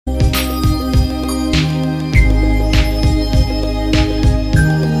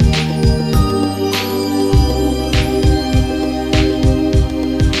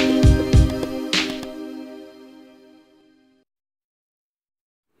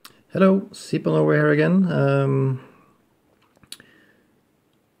Hello, Zippo over here again.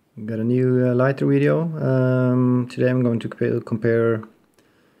 Got a new lighter video. Today I'm going to compare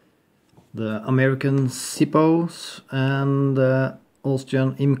the American Zippos and the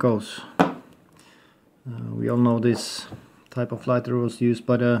Austrian IMCOs. We all know this type of lighter was used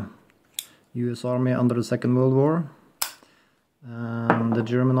by the US Army under the Second World War. And the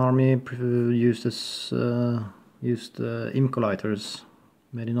German Army used IMCO lighters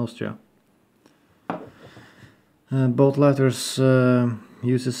made in Austria. Both lighters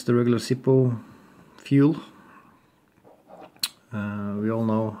uses the regular Zippo fuel. We all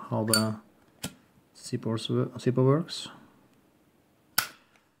know how the Zippo works.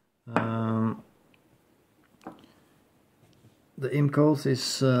 The IMCOs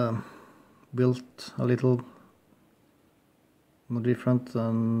is built a little more different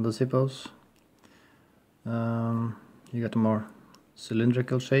than the Zippos. You get a more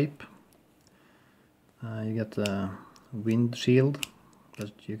cylindrical shape. You get a windshield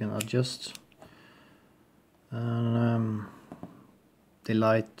that you can adjust, and they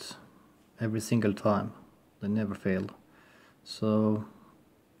light every single time. They never fail. So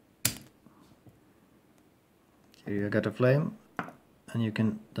here you get a flame, and you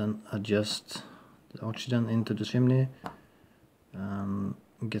can then adjust the oxygen into the chimney and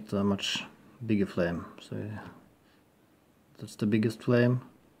get a much bigger flame. So that's the biggest flame,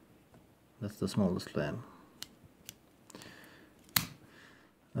 that's the smallest flame.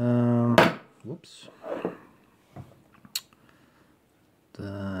 Whoops.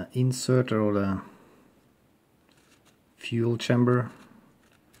 The inserter or the fuel chamber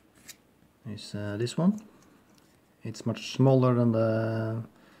is this one. It's much smaller than the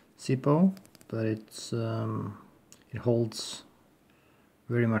Zippo, but it holds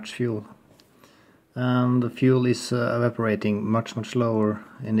very much fuel. And the fuel is evaporating much lower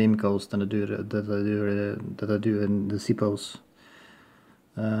in the IMCOs than I do in the Zippos.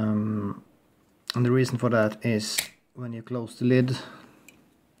 And the reason for that is when you close the lid,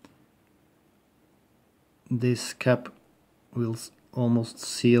 this cap will almost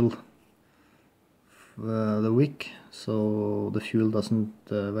seal the wick, so the fuel doesn't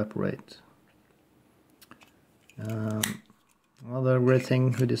evaporate. Another great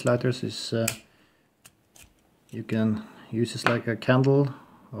thing with these lighters is you can use this like a candle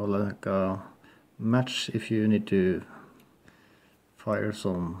or like a match if you need to fire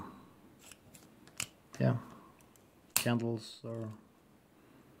some candles or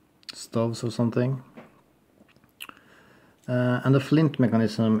stoves or something. And the flint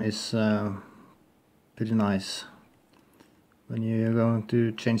mechanism is pretty nice. When you're going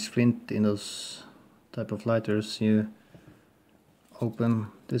to change flint in those type of lighters, you open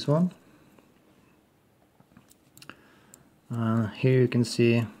this one. Here you can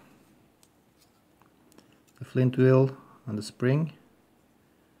see the flint wheel and the spring.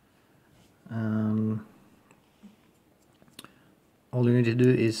 All you need to do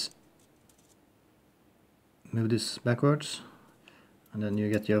is move this backwards, and then you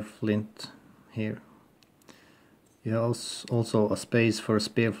get your flint here. You have also a space for a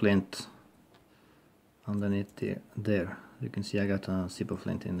spare flint underneath there. You can see I got a Zippo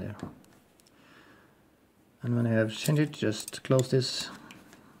flint in there. And when you have changed it, just close this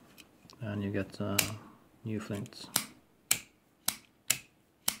and you get new flints.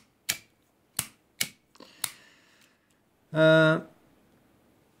 I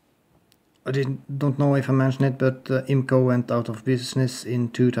don't know if I mentioned it, but IMCO went out of business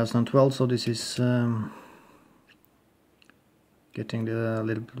in 2012, so this is getting a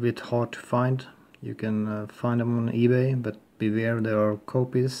little bit hard to find. You can find them on eBay, but beware, there are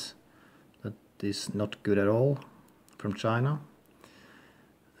copies that is not good at all from China.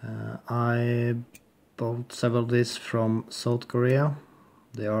 I bought several of these from South Korea.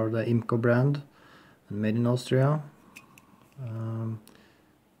 They are the IMCO brand and made in Austria.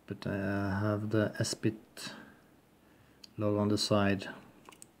 But I have the SBIT logo on the side.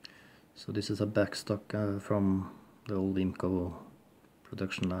 So this is a backstock from the old IMCO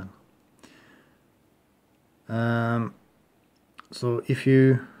production line. So if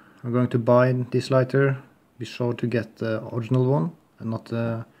you are going to buy this lighter, be sure to get the original one and not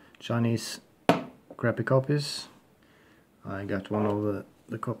the Chinese crappy copies. I got one of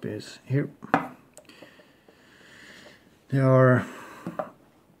the copies here. They are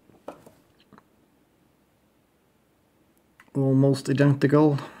almost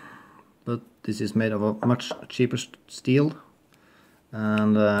identical, but this is made of a much cheaper steel,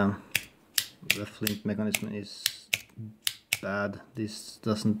 and the flint mechanism is bad. This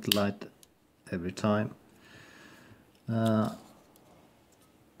doesn't light every time.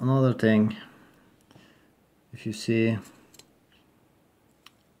 another thing, if you see,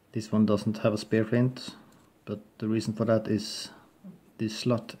 this one doesn't have a spare flint, but the reason for that is this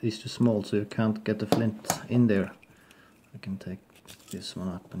slot is too small, so you can't get the flint in there. I can take this one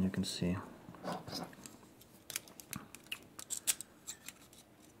up and you can see.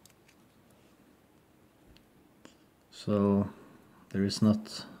 So there is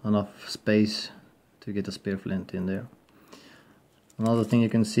not enough space to get a spare flint in there. Another thing you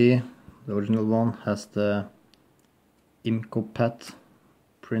can see, the original one has the IMCO pad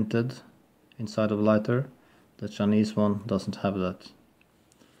printed inside of the lighter. The Chinese one doesn't have that.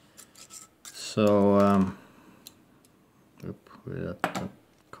 So where did that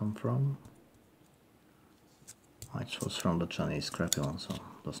come from? It was from the Chinese crappy one, so it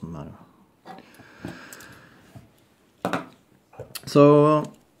doesn't matter. So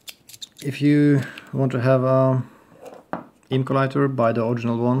if you want to have a IMCO lighter, buy the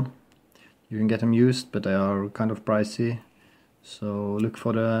original one. You can get them used, but they are kind of pricey. So look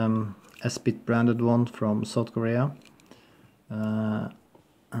for the S-Bit branded one from South Korea. And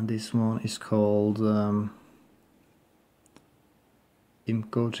this one is called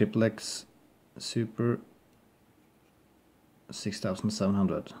IMCO Triplex Super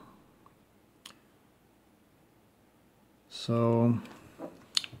 6700. So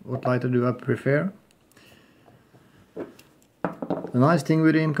what lighter do I prefer? The nice thing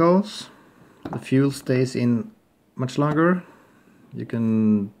with the IMCOs, the fuel stays in much longer. You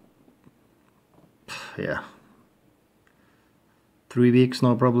can, 3 weeks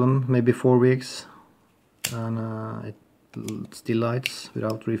no problem, maybe 4 weeks, and it still lights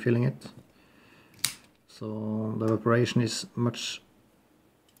without refilling it. So the evaporation is much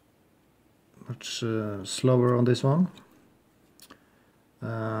slower on this one.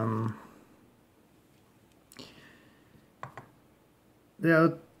 There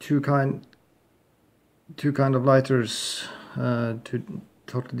are two kind of lighters, two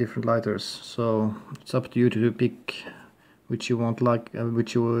totally different lighters. So it's up to you to pick which you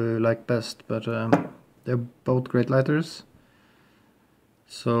like best. But they're both great lighters.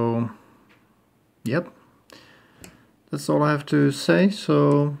 So yep, that's all I have to say.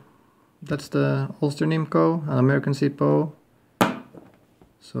 So that's the Austrian IMCO and American Zippo.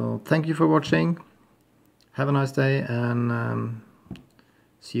 So thank you for watching. Have a nice day, and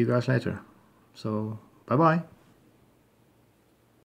see you guys later. So bye bye.